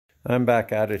I'm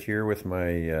back at it here with my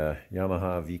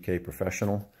Yamaha VK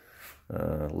Professional.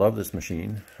 Love this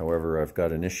machine. However, I've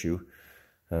got an issue.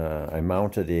 I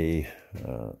mounted a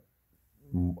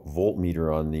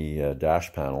voltmeter on the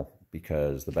dash panel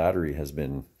because the battery has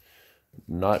been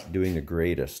not doing the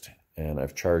greatest, and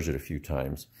I've charged it a few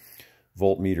times.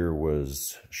 Voltmeter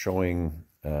was showing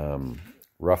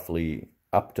roughly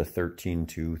up to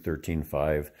 13.2,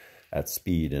 13.5 at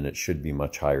speed, and it should be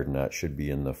much higher than that. It should be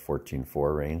in the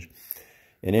 14.4 range.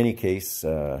 In any case,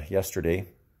 yesterday,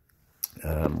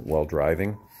 while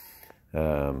driving,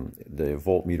 the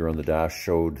voltmeter on the dash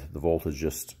showed the voltage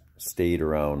just stayed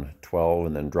around 12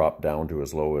 and then dropped down to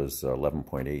as low as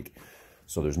 11.8.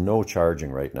 So there's no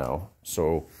charging right now.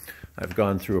 So I've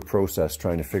gone through a process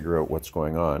trying to figure out what's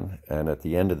going on, and at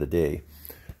the end of the day,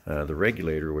 the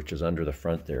regulator, which is under the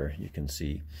front there, you can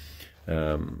see,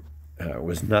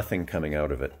 was nothing coming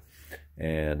out of it.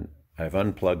 And I've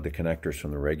unplugged the connectors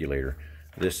from the regulator.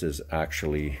 This is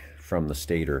actually from the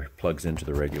stator, plugs into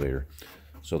the regulator.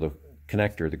 So the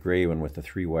connector, the gray one with the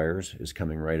 3 wires, is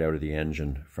coming right out of the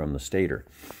engine from the stator.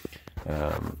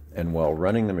 And while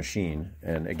running the machine,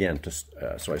 and again,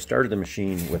 so I started the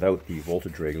machine without the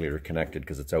voltage regulator connected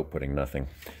because it's outputting nothing.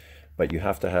 But you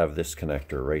have to have this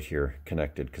connector right here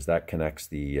connected because that connects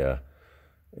the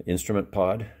instrument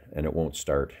pod, and it won't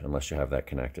start unless you have that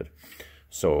connected.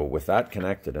 So with that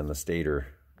connected and the stator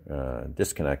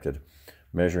disconnected,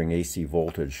 measuring AC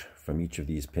voltage from each of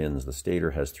these pins, the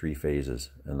stator has 3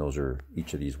 phases, and those are,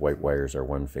 each of these white wires are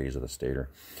 1 phase of the stator.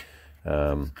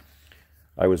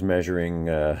 I was measuring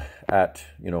at,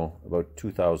 about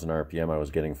 2000 RPM, I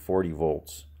was getting 40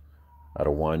 volts out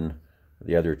of one.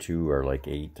 The other 2 are like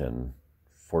 8 and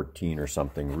 14 or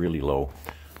something, really low.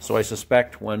 So I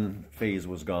suspect 1 phase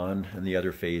was gone and the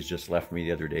other phase just left me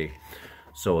the other day.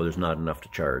 So there's not enough to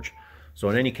charge. So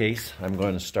in any case, I'm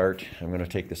going to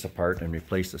take this apart and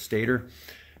replace the stator.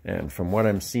 And from what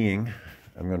I'm seeing,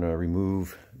 I'm going to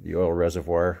remove the oil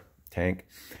reservoir tank.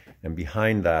 And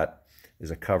behind that is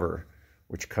a cover,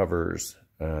 which covers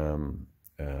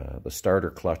the starter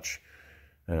clutch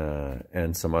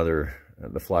and some other,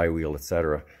 the flywheel,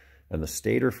 etc. And the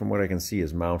stator, from what I can see,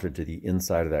 is mounted to the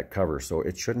inside of that cover. So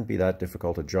it shouldn't be that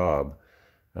difficult a job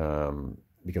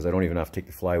because I don't even have to take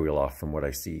the flywheel off from what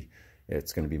I see.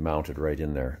 It's going to be mounted right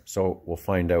in there. So we'll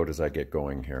find out as I get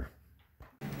going here.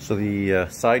 So the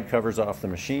side cover's off the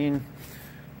machine.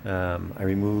 I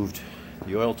removed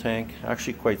the oil tank.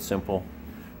 Actually quite simple.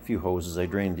 A few hoses. I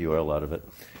drained the oil out of it.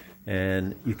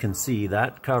 And you can see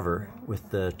that cover with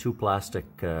the 2 plastic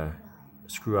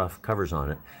screw-off covers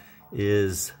on it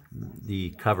is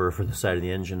the cover for the side of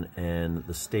the engine, and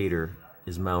the stator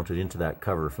is mounted into that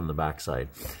cover from the back side.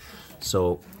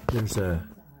 So there's a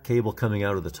cable coming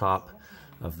out of the top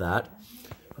of that.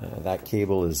 That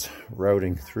cable is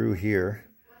routing through here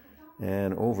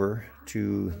and over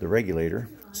to the regulator.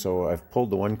 So I've pulled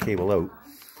the 1 cable out,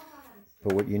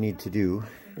 but what you need to do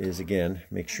is, again,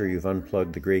 make sure you've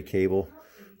unplugged the gray cable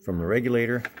from the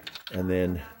regulator and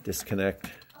then disconnect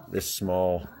this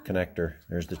small connector.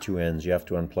 There's the 2 ends. You have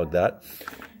to unplug that.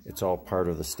 It's all part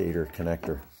of the stator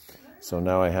connector. So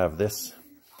now I have this.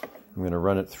 I'm going to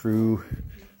run it through,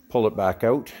 pull it back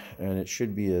out, and it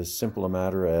should be as simple a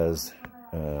matter as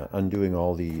undoing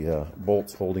all the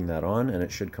bolts holding that on, and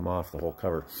it should come off the whole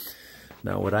cover.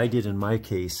 Now what I did in my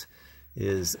case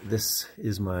is, this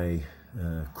is my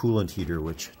coolant heater,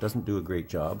 which doesn't do a great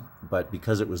job, but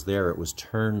because it was there, it was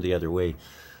turned the other way.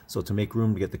 So to make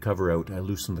room to get the cover out, I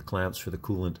loosened the clamps for the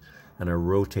coolant and I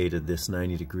rotated this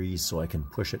 90 degrees so I can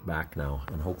push it back now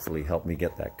and hopefully help me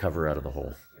get that cover out of the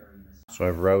hole. So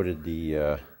I've routed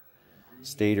the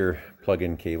stator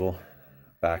plug-in cable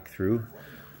back through.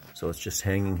 So it's just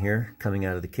hanging here, coming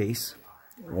out of the case.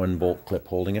 1 bolt clip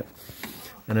holding it.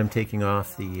 And I'm taking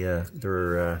off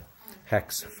their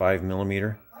hex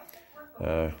 5mm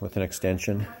with an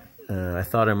extension. I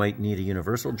thought I might need a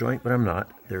universal joint, but I'm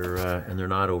not. They're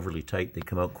not overly tight. They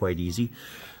come out quite easy.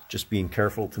 Just being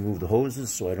careful to move the hoses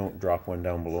so I don't drop one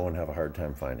down below and have a hard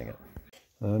time finding it.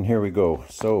 And here we go.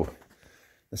 So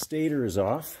the stator is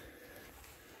off.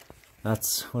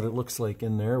 That's what it looks like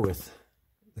in there with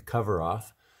the cover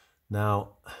off.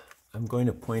 Now I'm going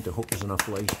to point, I hope there's enough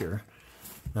light here.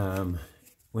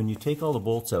 When you take all the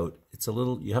bolts out, it's a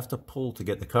little, you have to pull to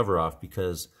get the cover off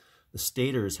because the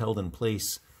stator is held in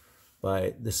place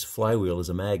by this flywheel as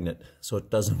a magnet, so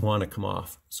it doesn't want to come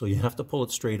off. So you have to pull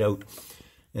it straight out,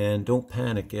 and don't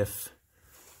panic if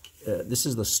this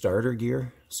is the starter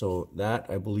gear. So that,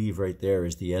 I believe, right there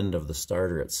is the end of the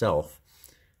starter itself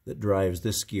that drives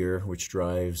this gear, which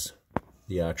drives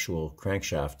the actual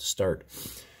crankshaft to start.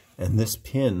 And this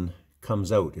pin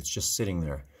comes out, it's just sitting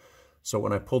there. So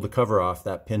when I pulled the cover off,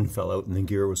 that pin fell out and the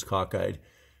gear was cockeyed.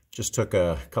 Just took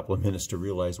a couple of minutes to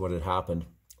realize what had happened.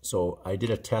 So I did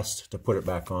a test to put it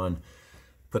back on,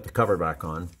 put the cover back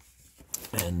on,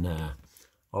 and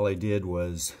all I did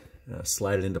was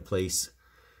slide it into place.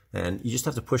 And you just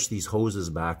have to push these hoses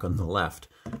back on the left.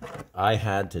 I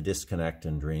had to disconnect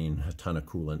and drain a ton of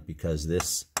coolant because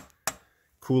this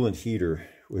coolant heater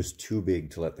was too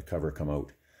big to let the cover come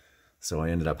out. So I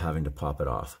ended up having to pop it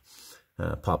off,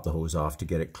 pop the hose off to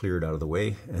get it cleared out of the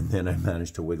way, and then I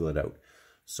managed to wiggle it out.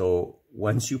 So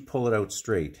once you pull it out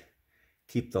straight,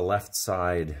 keep the left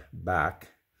side back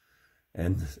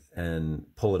and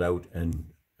pull it out, and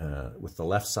with the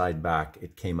left side back,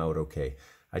 it came out okay.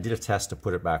 I did a test to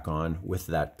put it back on with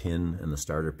that pin and the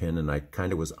starter pin, and I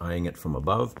kind of was eyeing it from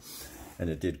above, and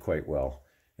it did quite well.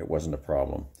 It wasn't a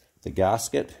problem. The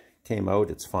gasket came out,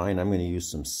 it's fine. I'm going to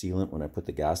use some sealant when I put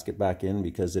the gasket back in,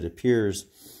 because it appears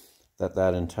that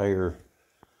that entire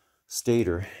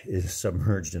stator is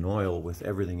submerged in oil with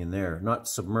everything in there. Not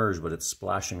submerged, but it's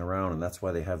splashing around, and that's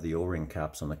why they have the O-ring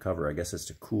caps on the cover. I guess it's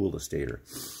to cool the stator.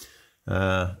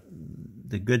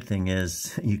 The good thing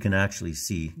is you can actually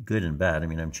see, good and bad, I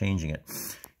mean, I'm changing it.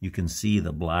 You can see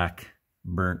the black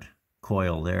burnt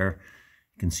coil there.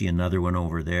 You can see another one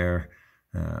over there.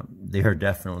 They are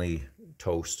definitely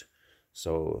toast.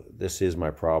 So this is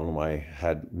my problem. I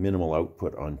had minimal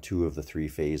output on 2 of the 3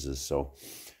 phases. So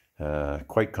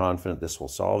quite confident this will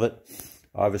solve it.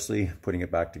 Obviously, putting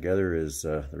it back together is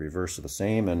the reverse of the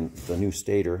same. And the new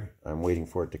stator, I'm waiting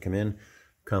for it to come in,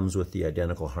 comes with the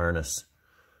identical harness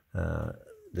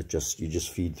that you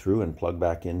just feed through and plug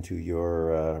back into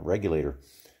your regulator.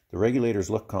 The regulators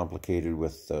look complicated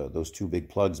with those 2 big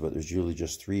plugs, but there's usually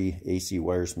just 3 AC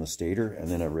wires from the stator and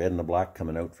then a red and a black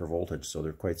coming out for voltage, so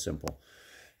they're quite simple.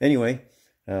 Anyway,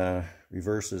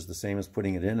 reverse is the same as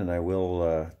putting it in, and I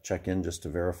will check in just to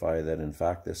verify that in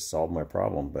fact this solved my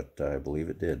problem, but I believe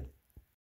it did.